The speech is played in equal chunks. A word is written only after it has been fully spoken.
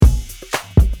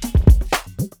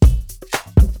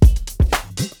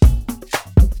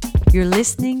You're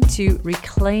listening to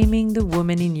Reclaiming the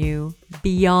Woman in You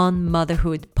Beyond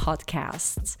Motherhood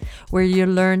podcasts, where you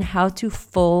learn how to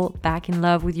fall back in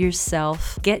love with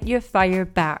yourself, get your fire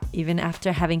back even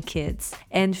after having kids,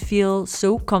 and feel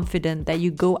so confident that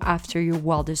you go after your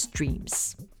wildest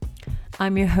dreams.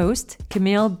 I'm your host,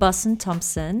 Camille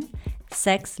Busson-Thompson,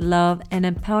 sex, love, and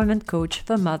empowerment coach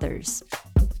for mothers.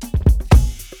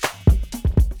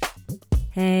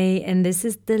 Hey, and this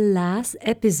is the last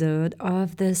episode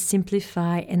of the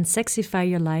Simplify and Sexify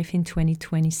Your Life in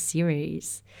 2020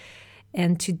 series.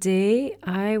 And today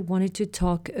I wanted to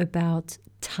talk about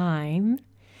time,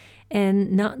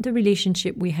 and not the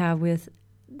relationship we have with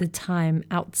the time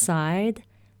outside,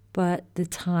 but the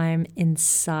time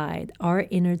inside, our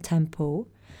inner tempo.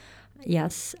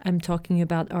 Yes, I'm talking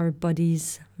about our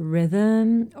body's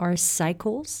rhythm, our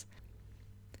cycles.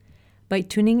 By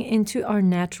tuning into our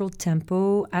natural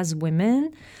tempo as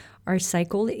women, our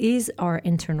cycle is our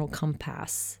internal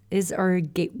compass, is our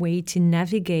gateway to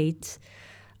navigate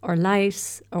our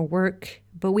lives, our work,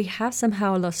 but we have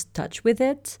somehow lost touch with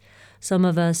it. Some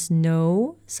of us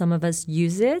know, some of us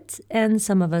use it, and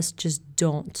some of us just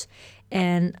don't.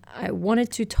 And I wanted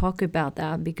to talk about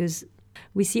that because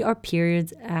we see our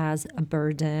periods as a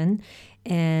burden,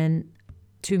 and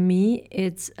to me,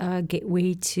 it's a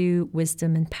gateway to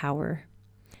wisdom and power.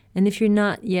 And if you're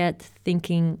not yet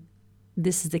thinking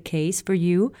this is the case for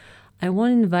you, I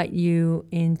want to invite you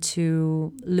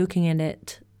into looking at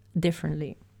it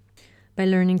differently. By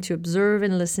learning to observe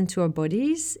and listen to our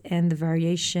bodies and the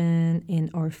variation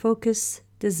in our focus,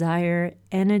 desire,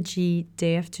 energy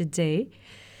day after day,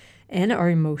 and our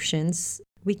emotions,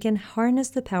 we can harness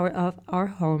the power of our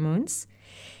hormones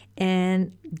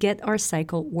and get our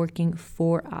cycle working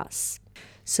for us.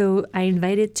 So I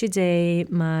invited today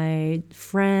my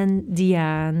friend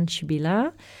Diane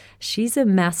Shibila. She's a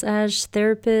massage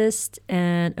therapist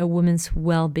and a women's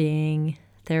well-being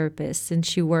therapist, and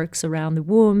she works around the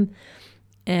womb,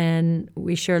 and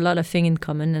we share a lot of things in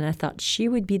common, and I thought she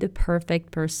would be the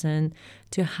perfect person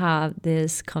to have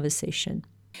this conversation.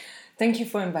 Thank you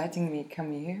for inviting me,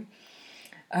 Camille.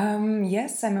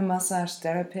 Yes, I'm a massage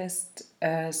therapist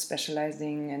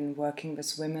specializing in working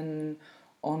with women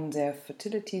on their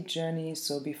fertility journey,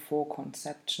 so before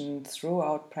conception,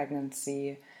 throughout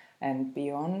pregnancy and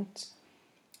beyond.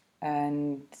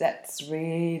 And that's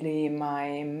really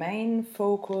my main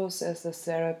focus as a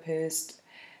therapist,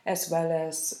 as well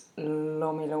as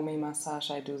Lomi massage.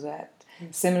 I do that.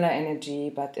 Similar energy,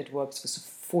 but it works with a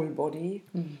full body.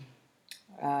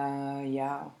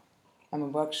 I'm a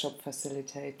workshop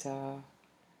facilitator,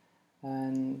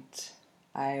 and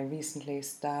I recently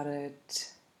started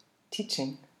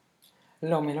teaching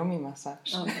Lomi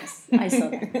massage. Oh, yes, I saw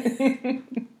that.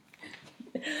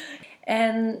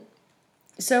 And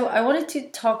so I wanted to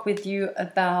talk with you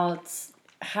about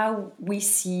how we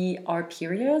see our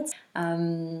periods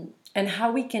and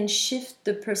how we can shift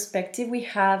the perspective we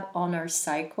have on our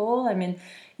cycle. I mean,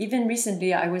 even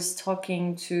recently I was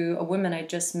talking to a woman I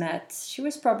just met. She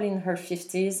was probably in her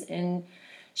 50s and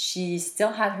she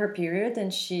still had her period,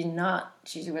 and she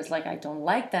was like, I don't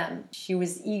like them. She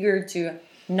was eager to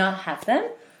not have them,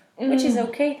 which is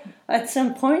okay. At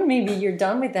some point, maybe you're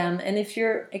done with them. And if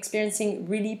you're experiencing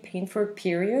really painful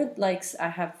period, like I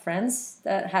have friends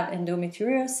that have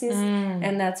endometriosis,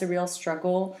 and that's a real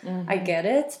struggle. I get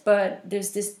it, but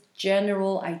there's this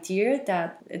general idea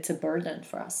that it's a burden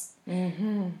for us.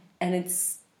 And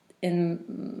it's,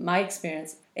 in my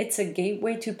experience, it's a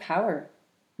gateway to power.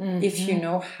 If you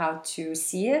know how to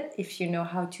see it, if you know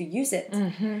how to use it.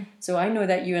 So I know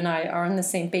that you and I are on the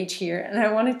same page here, and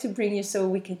I wanted to bring you so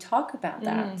we can talk about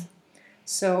that.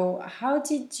 So how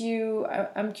did you,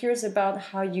 I'm curious about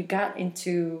how you got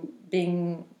into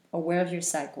being aware of your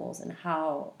cycles and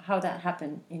how that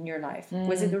happened in your life.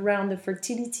 Was it around the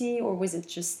fertility, or was it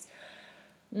just...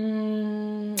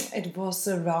 It was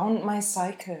around my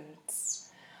cycles.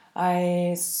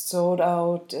 I sought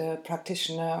out a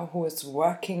practitioner who is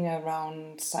working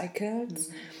around cycles.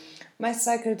 My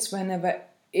cycles were never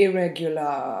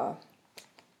irregular,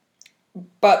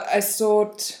 but I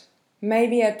thought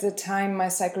maybe at the time my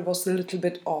cycle was a little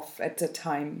bit off at the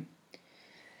time.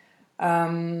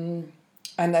 And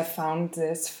I found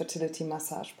this fertility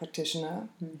massage practitioner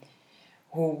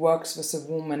who works with a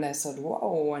woman. I thought,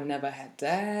 whoa, I never had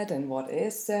that, and what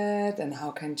is that, and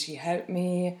how can she help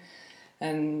me?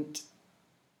 And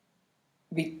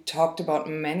we talked about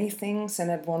many things, and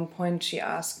at one point she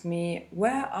asked me,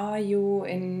 where are you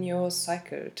in your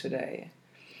cycle today?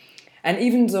 And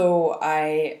even though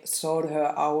I sought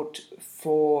her out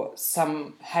for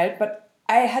some help, but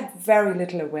I had very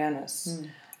little awareness.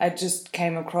 I just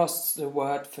came across the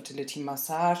word fertility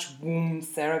massage, womb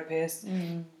therapist.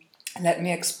 Let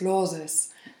me explore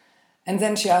this. And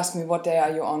then she asked me, what day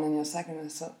are you on in your cycle? And I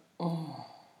said,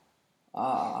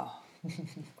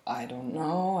 I don't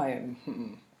know.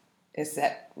 Is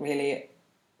that really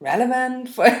relevant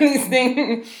for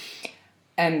anything?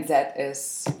 And that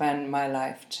is when my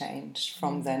life changed.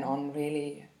 From then on,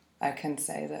 really, I can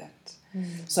say that.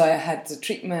 So I had the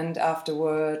treatment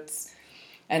afterwards,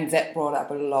 and that brought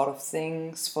up a lot of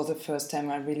things. For the first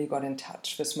time, I really got in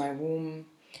touch with my womb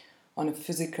on a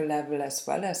physical level as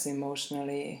well as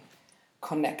emotionally,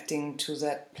 connecting to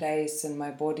that place in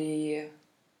my body.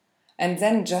 And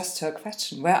then just her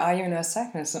question, where are you in your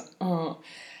cycle? So,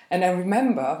 And I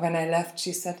remember when I left,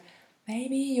 she said,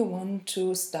 maybe you want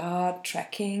to start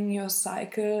tracking your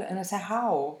cycle. And I said,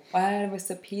 how? Well, with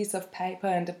a piece of paper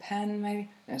and a pen, maybe.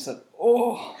 And I said,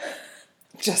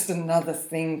 just another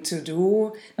thing to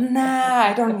do. Nah,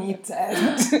 I don't need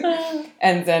that.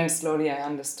 And then slowly I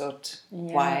understood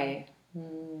why.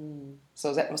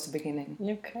 So that was the beginning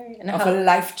of a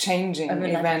life-changing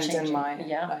event in my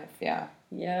life.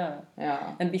 Yeah.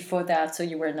 And before that, so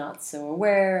you were not so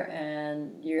aware,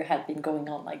 and you had been going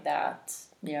on like that.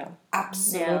 Yeah.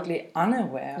 Absolutely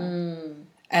unaware.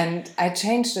 And I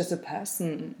changed as a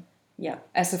person. Yeah.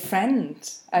 As a friend,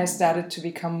 I started to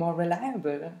become more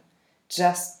reliable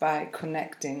just by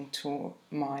connecting to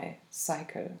my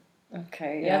cycle.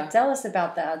 Okay. Yeah. Tell us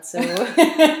about that. So.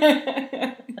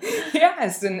 Yeah,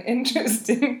 it's an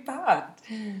interesting part.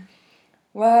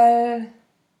 Well,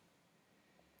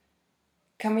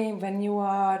 Camille, when you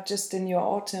are just in your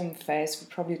autumn phase, you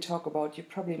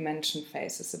probably mentioned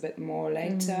phases a bit more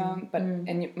later, but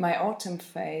in my autumn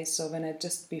phase, so when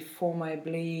before my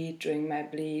bleed, during my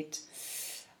bleed,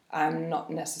 I'm not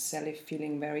necessarily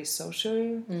feeling very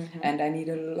social, and I need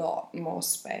a lot more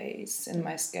space in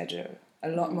my schedule, a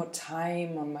lot more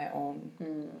time on my own.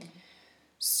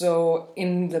 So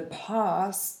in the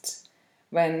past,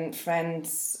 when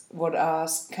friends would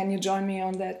ask, can you join me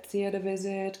on that theater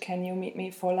visit? Can you meet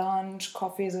me for lunch,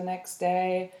 coffee the next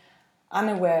day?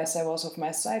 Unaware as I was of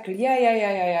my cycle.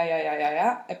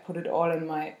 Yeah. I put it all in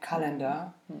my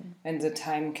calendar. When the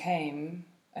time came,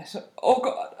 I said, oh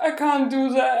God, I can't do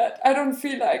that. I don't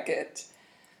feel like it.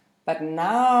 But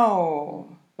now,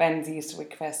 when these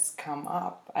requests come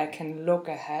up, I can look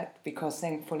ahead, because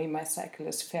thankfully my cycle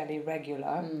is fairly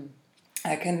regular.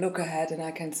 I can look ahead and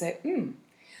I can say,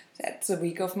 that's the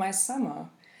week of my summer.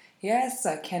 Yes,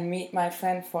 I can meet my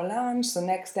friend for lunch. The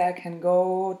next day I can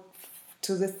go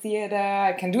to the theater.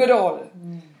 I can do it all.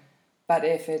 But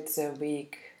if it's a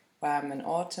week where I'm in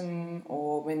autumn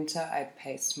or winter, I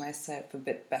pace myself a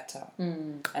bit better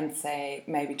and say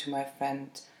maybe to my friend,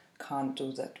 can't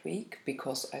do that week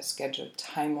because I scheduled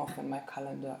time off in my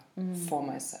calendar for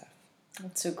myself.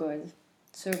 That's so good.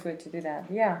 So good to do that.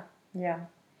 Yeah.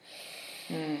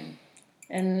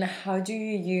 And how do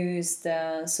you use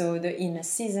the inner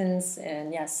seasons?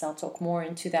 And yes, I'll talk more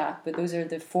into that. But those are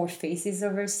the 4 phases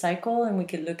of our cycle, and we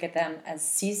could look at them as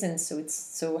seasons. So it's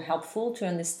so helpful to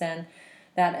understand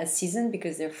that as season,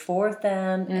 because there are 4 of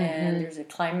them, and there's a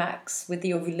climax with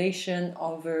the ovulation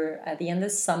over at the end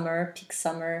of summer, peak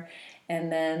summer,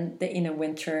 and then the inner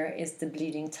winter is the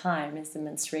bleeding time, is the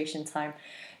menstruation time.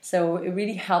 So it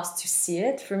really helps to see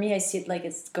it. For me, I see it like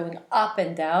it's going up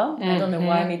and down. I don't know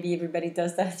why. Maybe everybody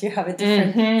does that. You have a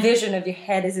different vision of your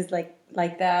head. Is it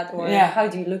like that? Or how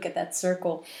do you look at that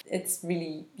circle? It's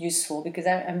really useful, because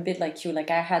I'm a bit like you. Like,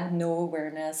 I had no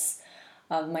awareness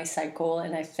of my cycle,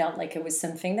 and I felt like it was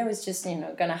something that was just,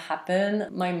 gonna happen.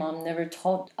 My mom never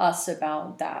taught us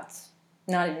about that.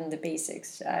 Not even the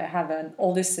basics. I have an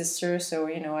older sister, so,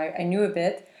 I knew a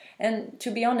bit. And to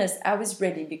be honest, I was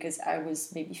ready, because I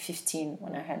was maybe 15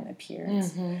 when I had my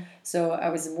periods. So I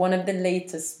was one of the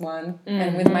latest one.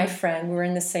 And with my friend, we were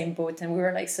in the same boat, and we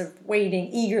were like sort of waiting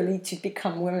eagerly to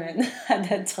become women at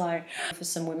that time. For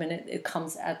some women, it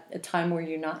comes at a time where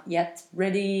you're not yet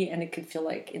ready, and it could feel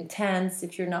like intense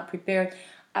if you're not prepared.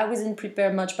 I wasn't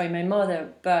prepared much by my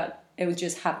mother, but it would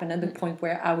just happen at the point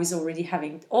where I was already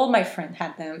having, all my friends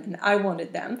had them and I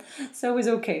wanted them. So it was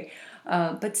okay.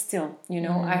 But still,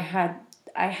 I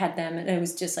had them, and it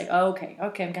was just like, oh, okay,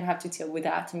 I'm going to have to deal with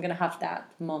that. I'm going to have that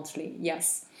monthly.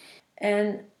 Yes.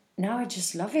 And now I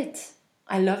just love it.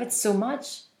 I love it so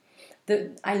much.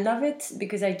 I love it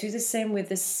because I do the same with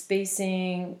the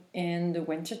spacing in the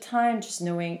winter time, just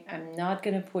knowing I'm not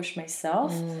going to push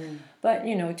myself. But,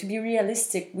 to be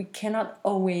realistic, we cannot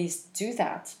always do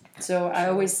that. So I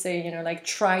always say,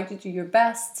 try to do your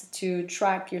best to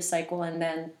track your cycle, and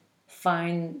then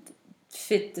find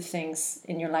fit the things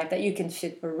in your life, that you can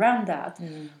fit around that.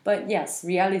 But yes,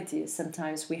 reality is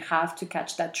sometimes we have to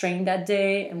catch that train that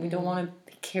day, and we don't want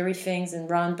to carry things and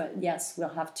run, but yes, we'll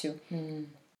have to.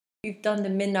 You've done the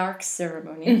menarche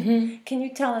ceremony. Can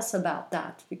you tell us about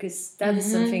that? Because that is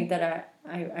something that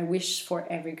I wish for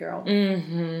every girl.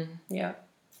 Yeah.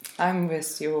 I'm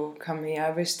with you, Camille.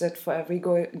 I wish that for every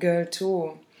girl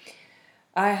too.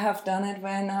 I have done it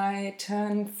when I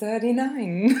turned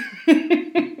 39.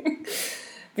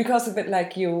 Because a bit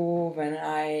like you, when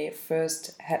I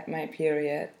first had my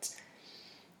period,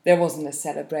 there wasn't a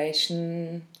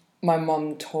celebration. My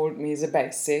mom told me the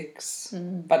basics,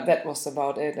 but that was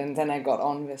about it, and then I got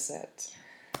on with it.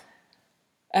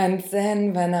 And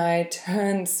then when I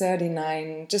turned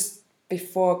 39, just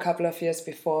before, a couple of years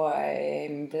before,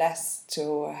 I'm blessed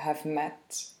to have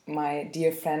met my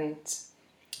dear friend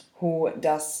who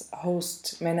does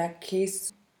host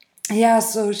menarches. Yeah,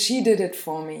 so she did it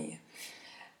for me.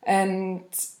 And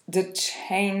the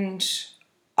change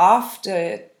after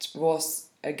it was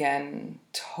again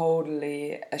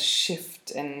totally a shift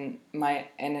in my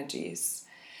energies.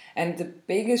 And the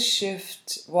biggest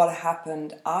shift, what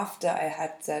happened after I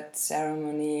had that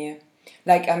ceremony,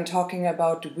 like I'm talking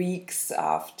about weeks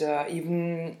after,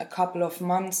 even a couple of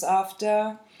months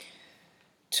after,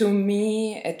 to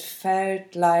me it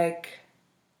felt like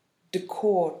the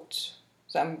cord,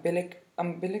 the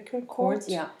umbilical cord,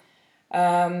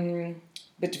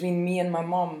 between me and my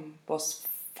mom was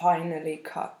finally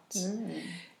cut.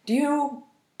 Do you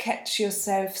catch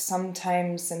yourself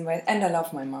sometimes in ways, and I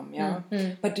love my mom,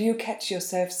 but do you catch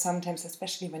yourself sometimes,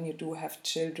 especially when you do have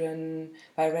children,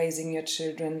 by raising your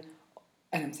children,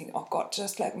 and I'm thinking, oh God,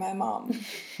 just like my mom.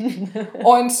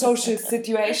 Or in social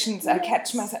situations, I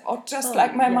catch myself, oh, just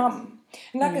like my mom.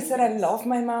 And like I said, I love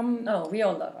my mom. Oh, we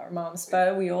all love our moms,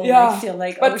 but we all feel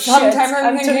like, but oh sometimes shit,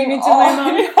 I'm thinking, turning into my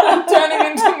mom. I'm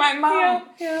turning into my mom.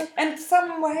 Yeah. And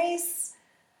some ways,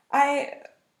 I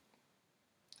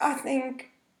think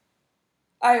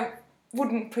I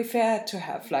wouldn't prefer to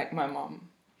have like my mom.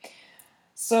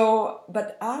 So,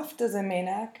 but after the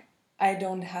menarche, I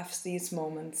don't have these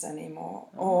moments anymore,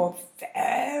 or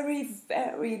very,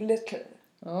 very little.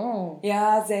 Oh.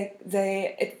 Yeah,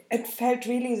 it felt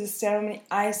really the ceremony.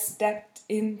 I stepped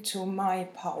into my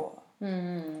power,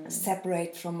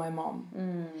 separate from my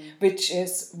mom, which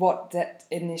is what that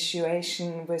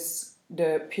initiation with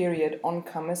the period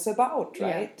oncome is about,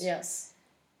 right? Yeah, yes.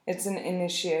 It's an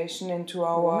initiation into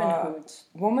our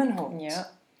womanhood. Yeah.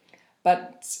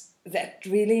 But that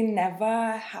really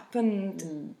never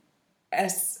happened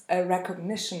as a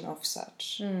recognition of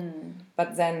such.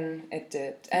 But then it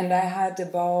did. And I had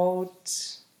about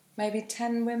maybe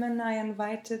 10 women I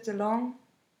invited along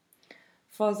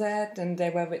for that, and they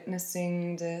were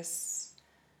witnessing this,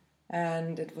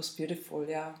 and it was beautiful,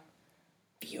 yeah.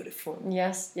 Beautiful.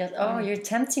 Yes. Oh, you're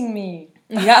tempting me.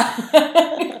 Yeah.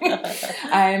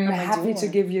 I'm happy to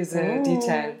give you the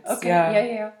details.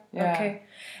 Okay. Yeah. Okay.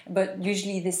 But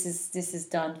usually this is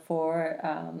done for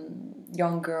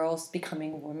young girls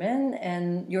becoming women,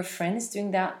 and your friend is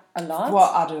doing that a lot? For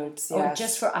adults, yes. Or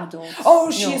just for adults? Oh,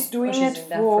 she's doing it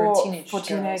for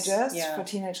teenagers. Yeah. For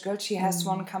teenage girls. She has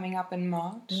one coming up in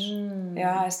March.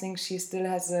 Yeah, I think she still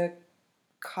has a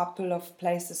couple of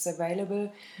places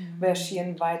available where she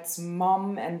invites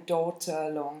mom and daughter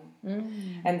along.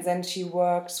 And then she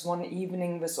works one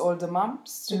evening with all the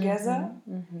moms together.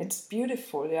 It's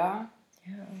beautiful, yeah.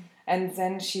 And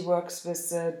then she works with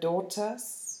the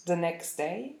daughters the next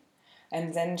day,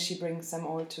 and then she brings them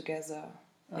all together.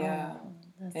 Yeah.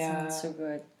 That sounds so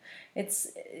good.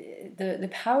 It's the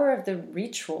power of the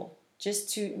ritual,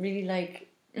 just to really like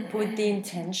put the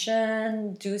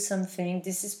intention, do something.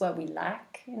 This is what we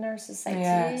lack in our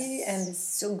society, and it's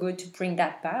so good to bring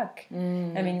that back.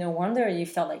 I mean, no wonder you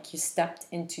felt like you stepped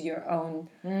into your own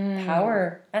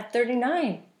power at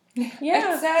 39.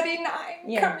 Yeah. At 39.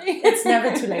 Yeah. It's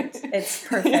never too late. It's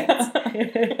perfect.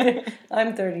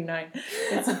 I'm 39.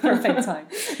 It's a perfect time.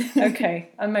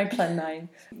 Okay. On my plan 9.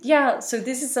 Yeah. So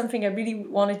this is something I really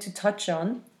wanted to touch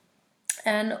on.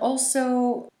 And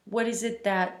also, what is it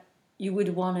that you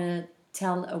would want to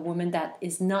tell a woman that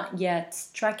is not yet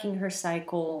tracking her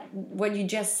cycle? What you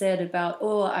just said about,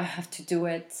 oh, I have to do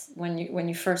it. When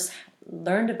you first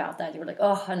learned about that, you were like,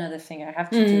 oh, another thing I have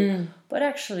to do. But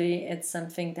actually, it's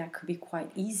something that could be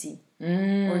quite easy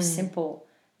or simple.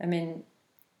 I mean,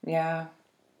 yeah,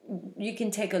 you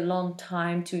can take a long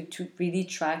time to really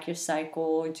track your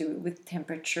cycle, do it with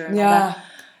temperature and all that.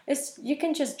 You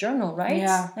can just journal, right?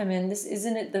 Yeah. I mean, this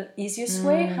isn't it the easiest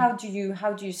way? How do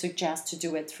you suggest to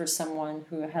do it for someone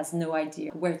who has no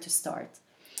idea where to start?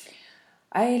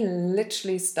 I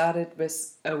literally started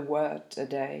with a word a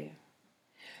day.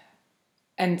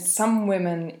 And some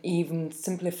women even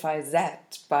simplify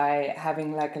that by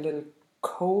having like a little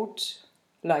quote,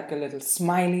 like a little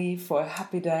smiley for a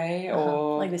happy day,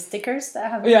 or like the stickers that I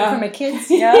have yeah. for my kids.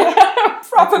 Yeah,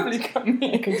 Probably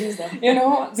I could use them. You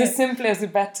know, the simpler the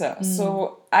better.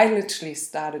 So I literally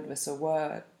started with a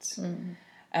word.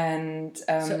 And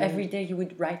so every day you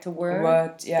would write a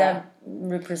word, yeah. that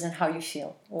represent how you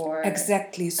feel, or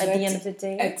exactly. So at the end of the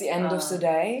day. At the end of the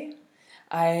day,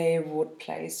 I would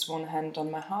place one hand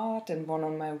on my heart and one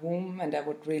on my womb, and I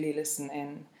would really listen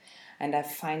in. And I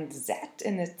find that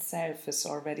in itself is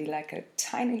already like a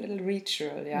tiny little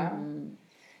ritual, yeah?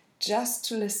 Just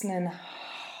to listen in,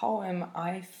 how am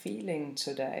I feeling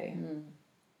today?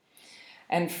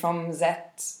 And from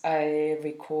that, I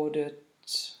recorded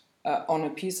on a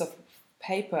piece of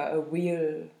paper a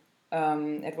wheel.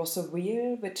 It was a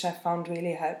wheel which I found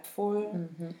really helpful.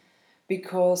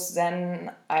 Because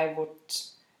then I would,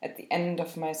 at the end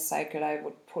of my cycle, I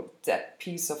would put that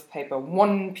piece of paper,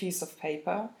 one piece of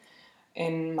paper,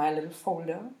 in my little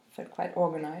folder. Felt quite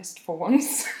organized for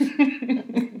once.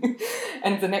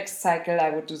 And the next cycle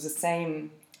I would do the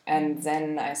same. And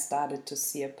then I started to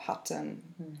see a pattern.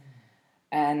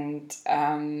 And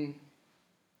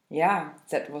yeah,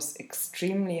 that was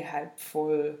extremely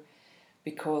helpful.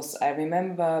 Because I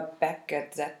remember back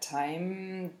at that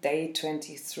time, day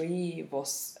 23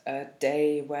 was a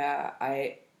day where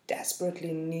I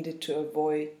desperately needed to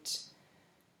avoid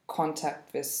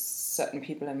contact with certain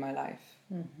people in my life.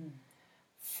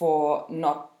 For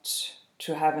not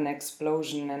to have an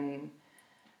explosion in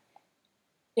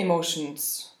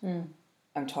emotions.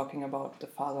 I'm talking about the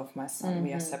father of my son.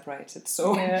 We are separated.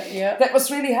 So that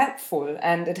was really helpful,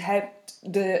 and it helped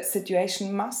the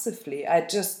situation massively. I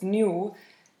just knew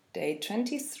day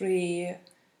 23,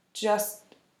 just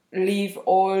leave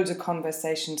all the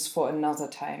conversations for another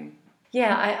time.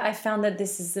 Yeah, I found that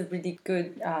this is a really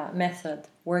good method,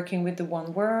 working with the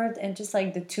one word and just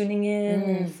like the tuning in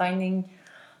and finding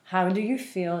how do you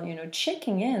feel,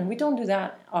 checking in. We don't do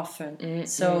that often.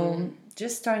 So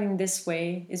just starting this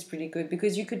way is really good,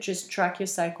 because you could just track your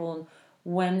cycle and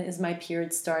when is my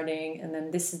period starting, and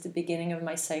then this is the beginning of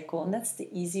my cycle, and that's the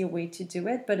easier way to do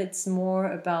it. But it's more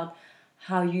about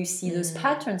how you see those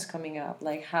patterns coming up,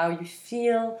 like how you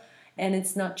feel. And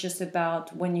it's not just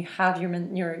about when you have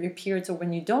your periods or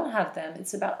when you don't have them.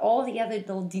 It's about all the other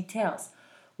little details.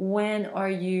 When are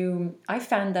you... I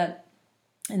found that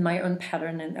in my own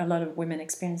pattern, and a lot of women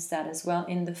experience that as well,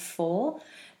 in the fall.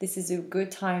 This is a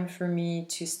good time for me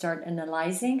to start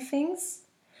analyzing things.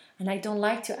 And I don't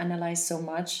like to analyze so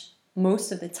much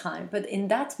most of the time. But in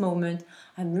that moment,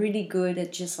 I'm really good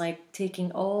at just like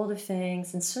taking all the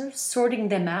things and sort of sorting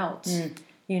them out.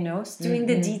 Doing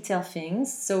the detail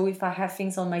things. So if I have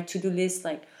things on my to-do list,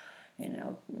 like,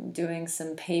 doing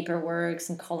some paperwork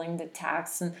and calling the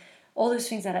tax and all those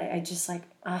things that I just like,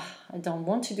 I don't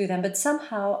want to do them. But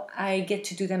somehow I get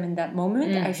to do them in that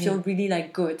moment. I feel really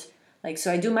like good. Like,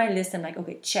 so I do my list. I'm like,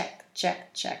 okay, check.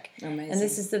 Amazing. And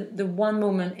this is the one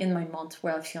moment in my month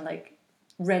where I feel like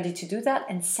ready to do that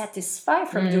and satisfied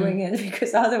from doing it,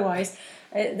 because otherwise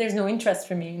there's no interest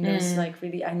for me. And there's like,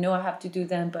 really, I know I have to do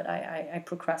them, but I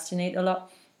procrastinate a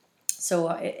lot. So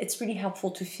it's really helpful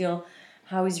to feel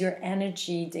how is your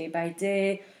energy day by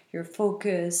day, your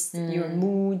focus, your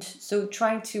mood. So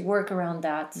trying to work around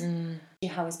that.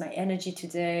 How is my energy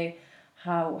today?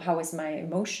 How is my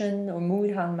emotion or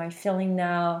mood? How am I feeling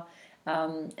now?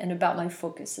 And about my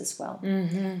focus as well.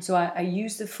 So I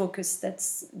use the focus.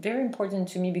 That's very important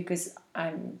to me, because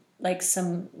I'm like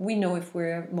we know if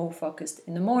we're more focused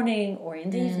in the morning or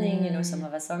in the evening. Some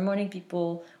of us are morning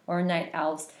people or night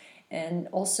owls. And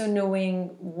also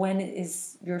knowing when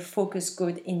is your focus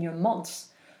good in your month.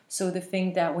 So the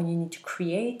thing that when you need to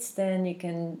create, then you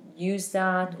can use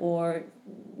that, or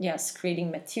yes,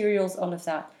 creating materials, all of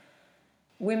that.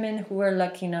 Women who are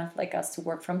lucky enough, like us, to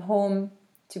work from home,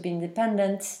 to be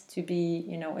independent, to be,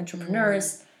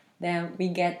 entrepreneurs, then we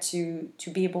get to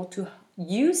be able to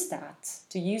use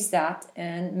that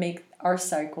and make our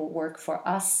cycle work for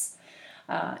us.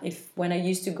 If when I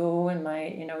used to go in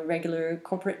my, regular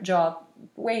corporate job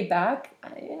way back,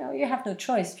 you have no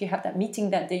choice. If you have that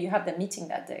meeting that day, you have that meeting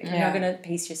that day. You're not going to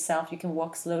pace yourself. You can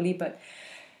walk slowly, but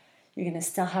you're going to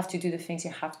still have to do the things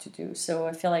you have to do. So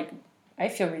I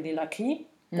feel really lucky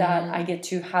that I get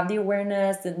to have the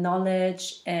awareness, the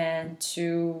knowledge, and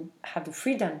to have the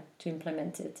freedom to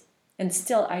implement it. And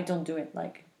still, I don't do it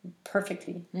like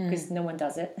perfectly, because no one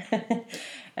does it.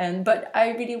 But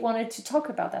I really wanted to talk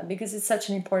about that because it's such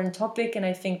an important topic. And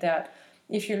I think that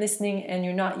if you're listening and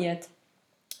you're not yet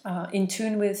in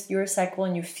tune with your cycle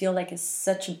and you feel like it's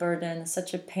such a burden,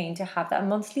 such a pain to have that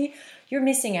monthly, you're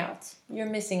missing out. You're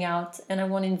missing out. And I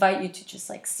want to invite you to just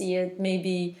like see it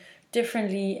maybe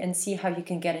differently and see how you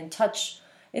can get in touch.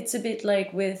 It's a bit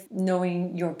like with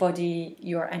knowing your body,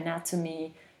 your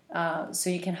anatomy, so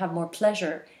you can have more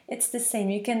pleasure. It's the same.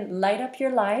 You can light up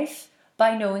your life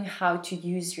by knowing how to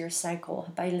use your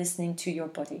cycle, by listening to your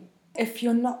body. If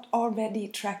you're not already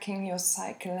tracking your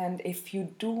cycle, and if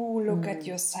you do look at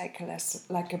your cycle as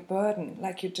like a burden,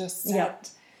 like you just said,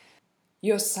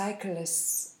 your cycle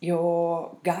is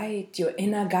your guide, your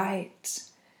inner guide.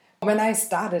 When I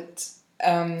started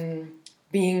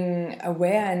being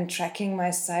aware and tracking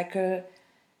my cycle,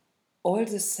 all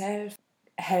the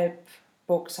self-help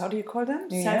books, how do you call them?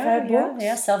 Self-help books?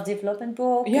 Yeah, self-development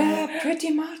book. Yeah,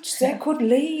 pretty much. They could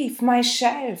leave my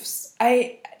shelves.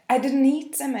 I didn't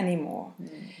need them anymore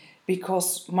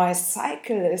because my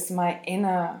cycle is my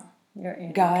inner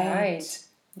guide.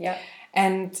 Yeah.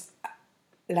 And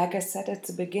like I said at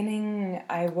the beginning,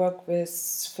 I work with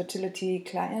fertility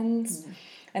clients,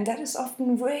 and that is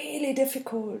often really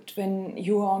difficult when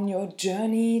you are on your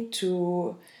journey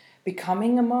to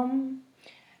becoming a mom,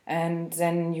 and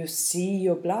then you see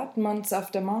your blood months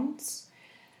after months.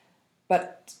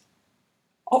 But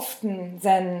often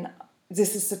then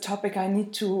this is the topic I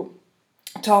need to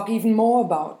talk even more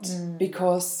about,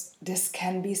 because this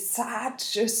can be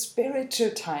such a spiritual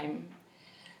time.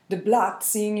 The blood,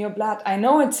 seeing your blood. I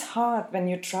know it's hard when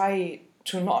you try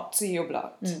to not see your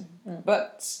blood,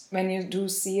 but when you do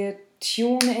see it,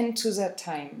 tune into that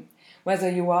time, whether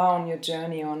you are on your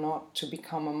journey or not to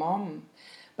become a mom.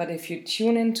 But if you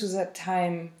tune into that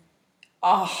time,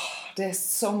 there's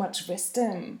so much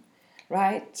wisdom,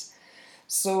 right?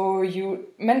 So you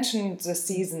mentioned the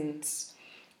seasons,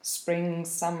 spring,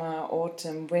 summer,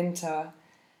 autumn, winter.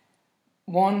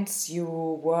 Once you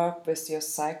work with your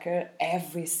cycle,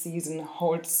 every season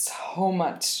holds so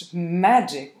much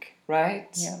magic, right?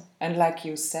 Yeah. And like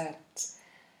you said,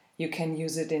 you can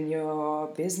use it in your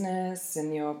business,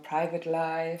 in your private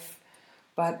life,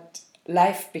 but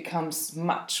life becomes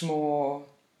much more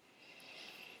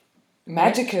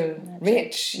magical,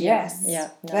 rich. Yes,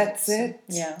 that's it.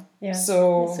 Yeah.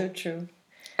 So it's so true.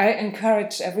 I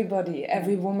encourage everybody,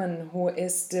 every woman who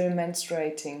is still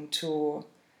menstruating, to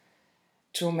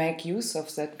make use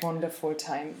of that wonderful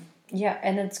time. Yeah,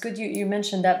 and it's good you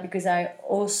mentioned that, because I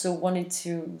also wanted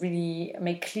to really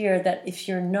make clear that if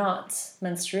you're not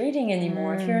menstruating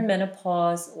anymore, if you're in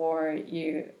menopause, or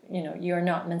you're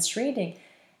not menstruating,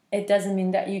 it doesn't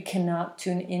mean that you cannot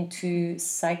tune into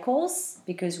cycles,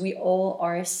 because we all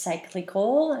are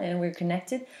cyclical and we're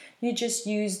connected. You just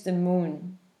use the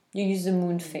moon. You use the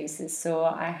moon phases. So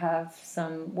I have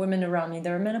some women around me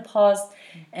that are menopaused,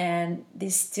 and they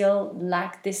still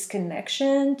lack this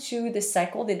connection to the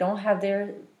cycle. They don't have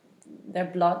their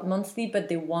blood monthly, but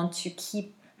they want to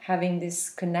keep having this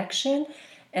connection,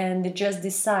 and they just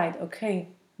decide, okay,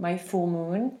 my full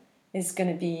moon is going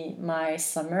to be my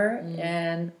summer,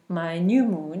 and my new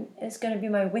moon is going to be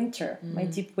my winter, my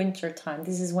deep winter time.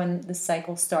 This is when the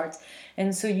cycle starts.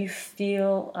 And so you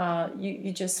feel,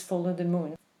 you just follow the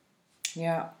moon.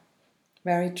 Yeah,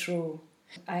 very true.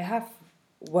 I have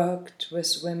worked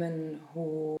with women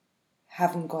who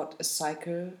haven't got a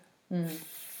cycle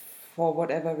for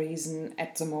whatever reason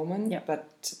at the moment,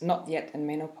 but not yet in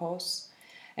menopause.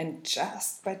 And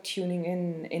just by tuning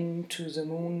into the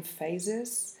moon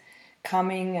phases,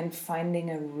 coming and finding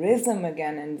a rhythm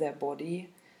again in their body,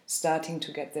 starting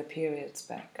to get their periods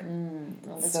back.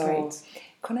 That's great.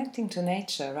 Connecting to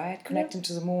nature, right? Connecting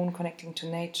to the moon, connecting to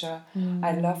nature.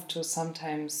 I love to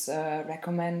sometimes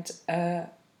recommend a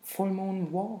full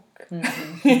moon walk.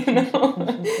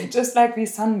 Just like we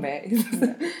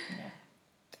sunbathe.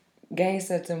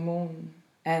 Gaze at the moon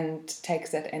and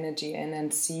take that energy in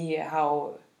and see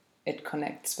how it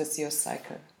connects with your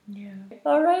cycle. Yeah.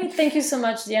 All right. Thank you so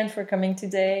much, Diane, for coming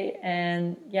today.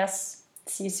 And yes,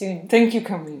 see you soon. Thank you,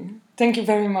 Camille. Thank you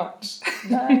very much.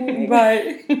 Bye.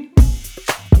 Bye.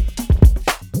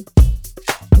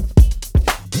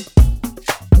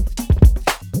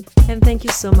 And thank you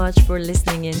so much for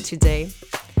listening in today.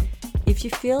 If you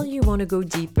feel you want to go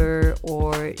deeper,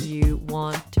 or you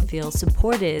want to feel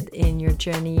supported in your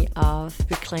journey of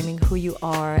reclaiming who you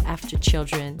are after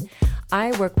children,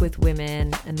 I work with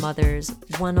women and mothers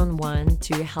one-on-one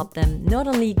to help them not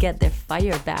only get their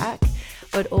fire back,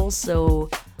 but also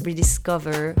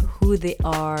rediscover who they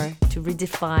are, to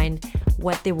redefine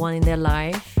what they want in their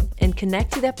life, and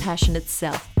connect to their passionate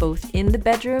self, both in the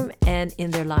bedroom and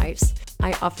in their lives.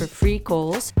 I offer free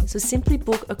calls, so simply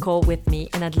book a call with me,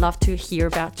 and I'd love to hear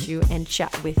about you and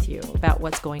chat with you about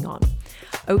what's going on.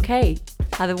 Okay,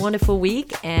 Have a wonderful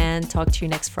week and talk to you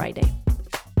next Friday.